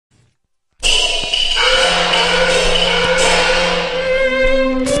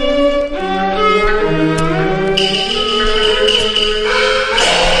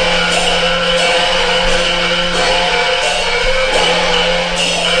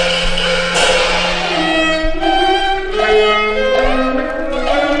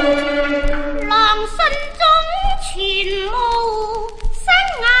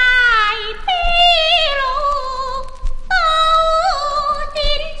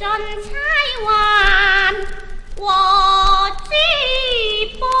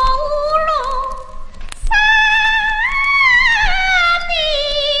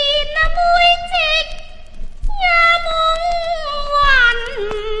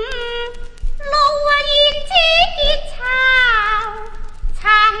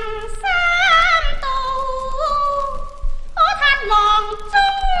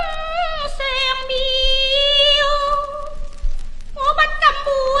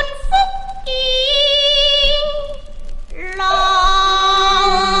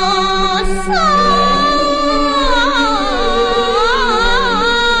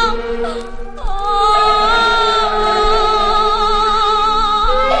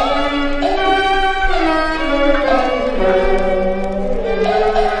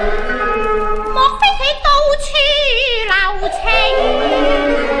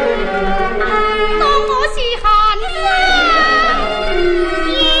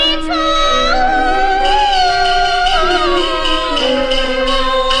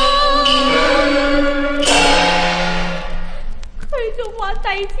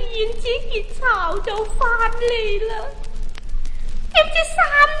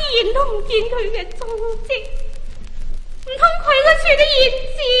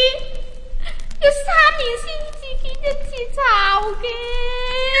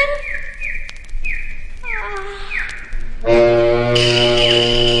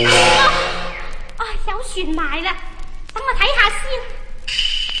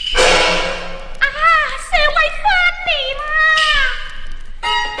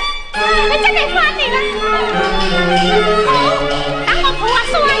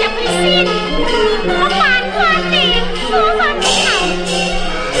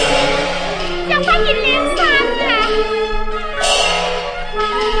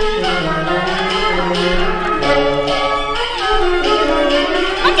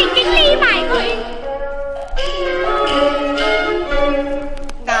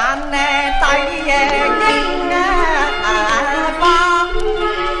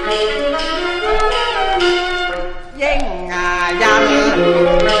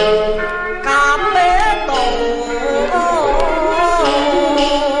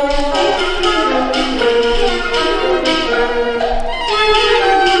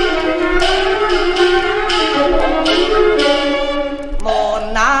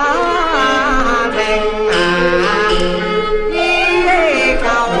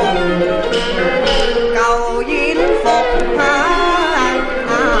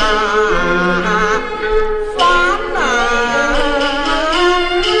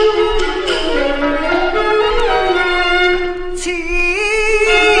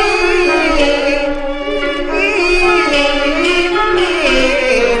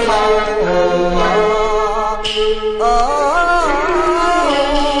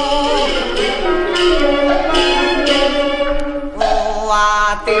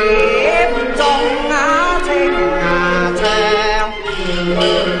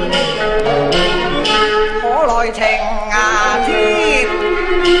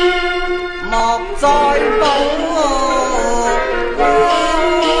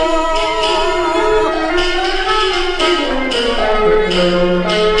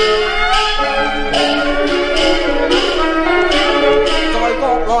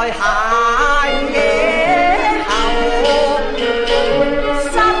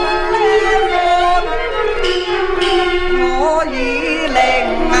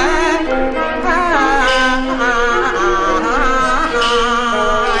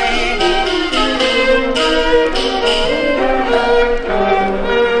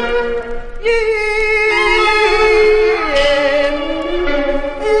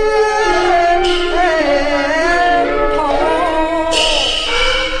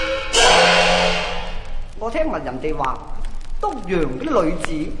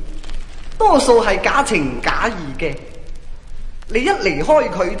多數係假情假意嘅，你一離開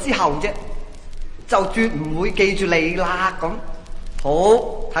佢之後啫，就絕唔會記住你啦。咁好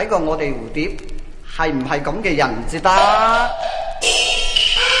睇過我哋蝴蝶係唔係咁嘅人至得。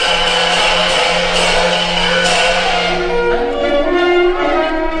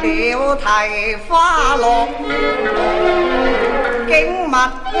鳥啼花落，景物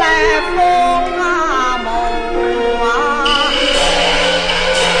咧風啊霧啊。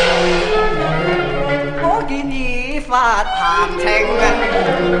不談情啊，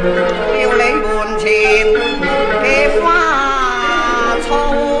要你門前嘅花草。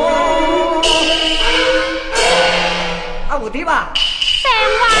阿蝴蝶啊，上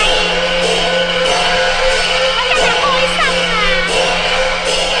尉，我真係開心啊！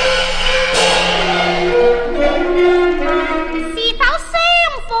是否相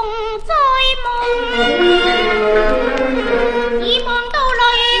逢在夢，已望到淚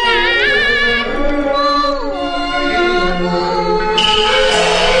眼汪汪。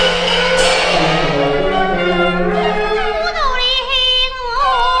估到你氣我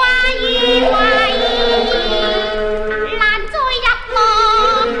啊意懷難再入我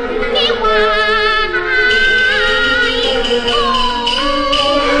嘅懷。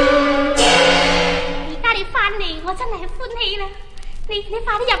而家你翻嚟，我真係歡喜啦！你快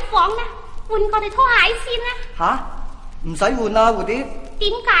啲入房啦，換我哋拖鞋先啦。吓？唔使換啦，蝴蝶。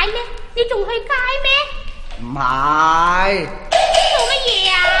點解呢？你仲去街咩？唔係。做乜嘢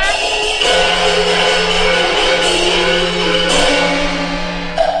啊？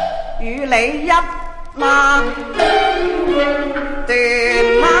與你一馬斷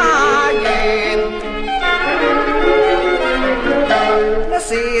馬緣，一時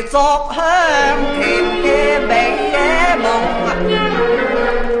作香甜嘅美夢，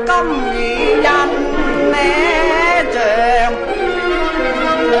今已因呢像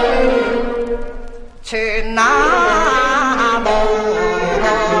全那夢，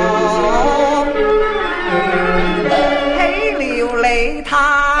喜了你太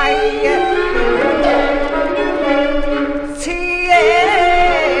痴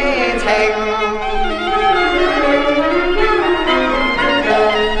情，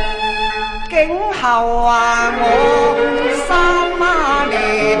竟後話我3年，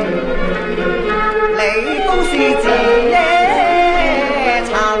你都是自野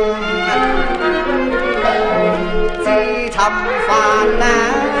塵，自尋煩惱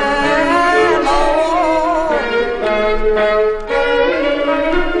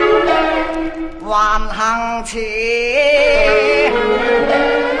還行似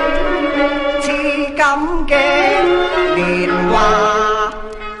咁嘅年華，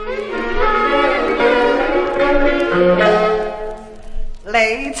你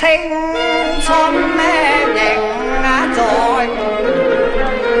青春咩仍在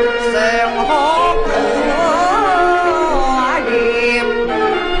尚可果葉，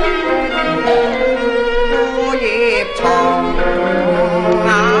枯葉從那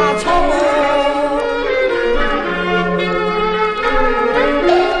粗。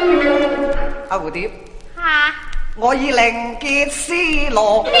阿蝴蝶，嚇！我已另結絲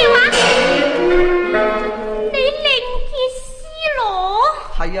羅。咩話？你另結絲羅？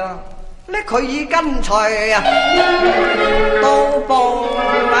係啊，呢佢已跟隨啊到步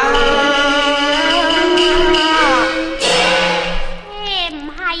啊。唔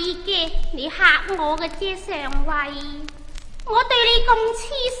係嘅，你嚇我嘅啫，上尉。我對你咁痴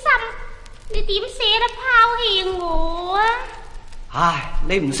心，你點捨得拋棄我啊？唉，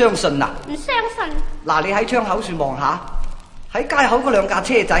你唔相信啊？唔相信？嗱，你喺窗口處望下，喺街口嗰2架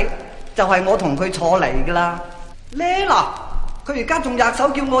車仔，就係我同佢坐嚟噶啦。呢嗱，佢而家仲握手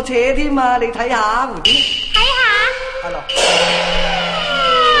叫我扯添啊！你睇下，蝴蝶。睇下。係咯。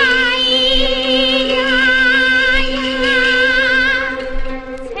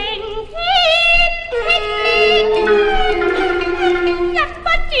情天霹忍不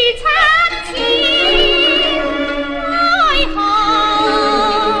住參差。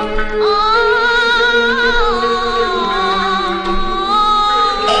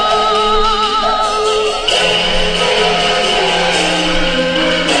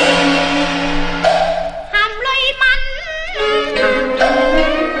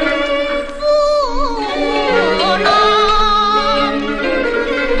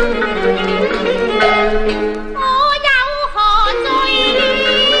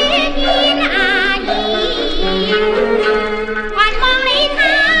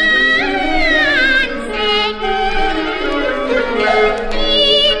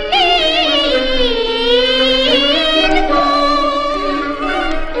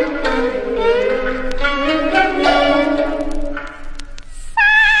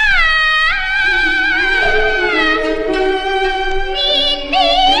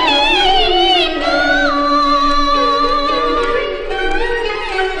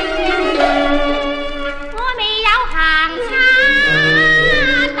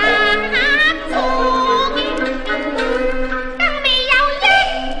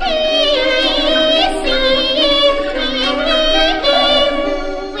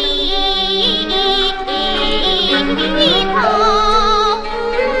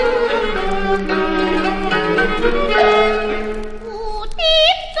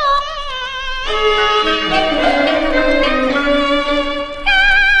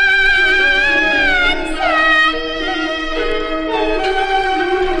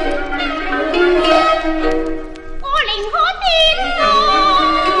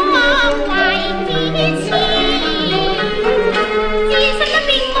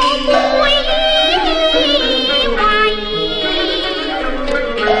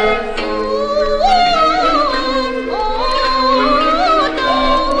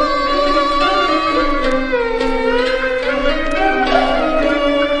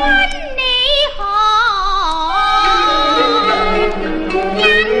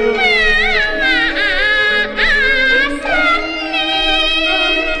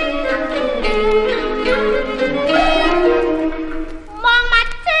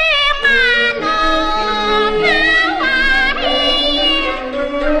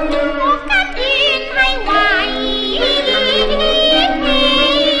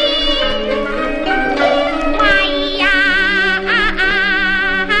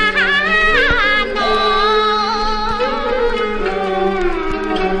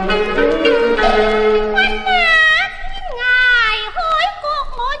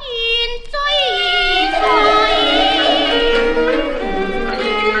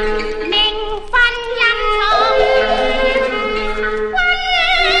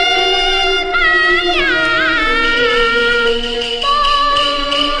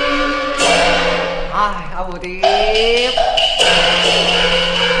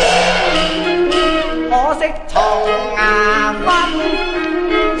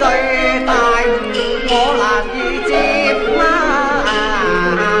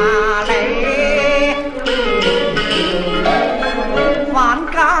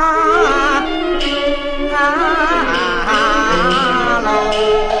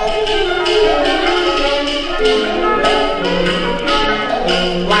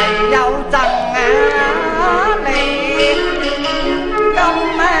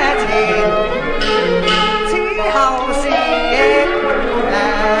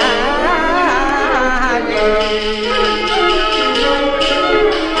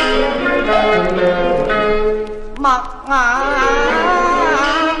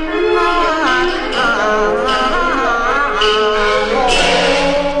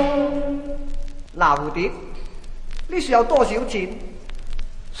蝴蝶，呢樹有多少錢？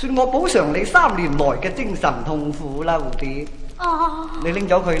算我補償你3年來嘅精神痛苦啦，蝴蝶。哦，你拎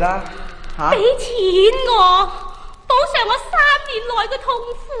走佢啦，俾錢我，補償我3年來嘅痛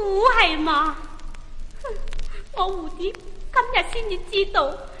苦係嘛？我蝴蝶今日先至知道，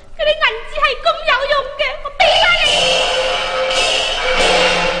佢啲銀紙係咁有用嘅，我俾翻你。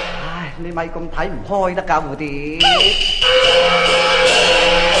唉，你咪咁睇唔開得㗎，蝴蝶。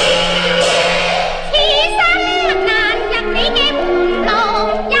此生難入你嘅門路，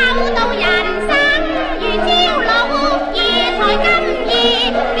有道人生如朝露，夜才今夜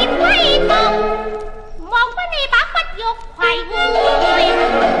別歸途。望君你把骨肉攜回，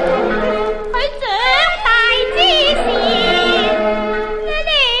佢長大之時，你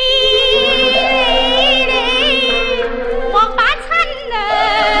莫把親娘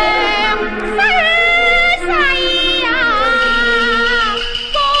失世啊！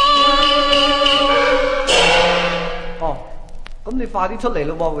哦，咁你快啲出嚟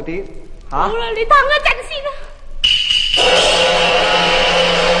咯喎，蝴蝶。好啦，你等一陣先啦。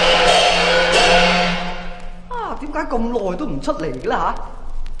點解咁耐都唔出嚟嘅啦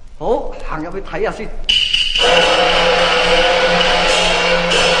吓？好，行入去睇下先。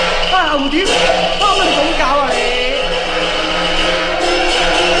蝴蝶，乜你咁搞啊你？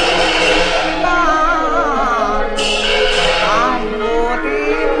蝴蝶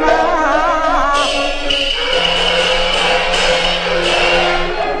啊！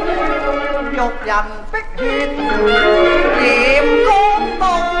玉人碧血染江東。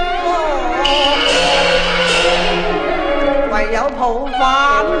唯有抱返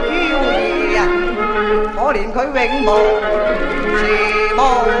嬌兒人，可憐佢永無慈母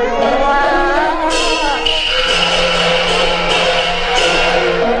啊！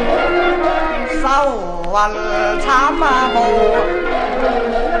愁雲慘啊霧，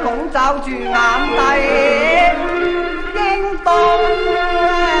籠罩住眼底。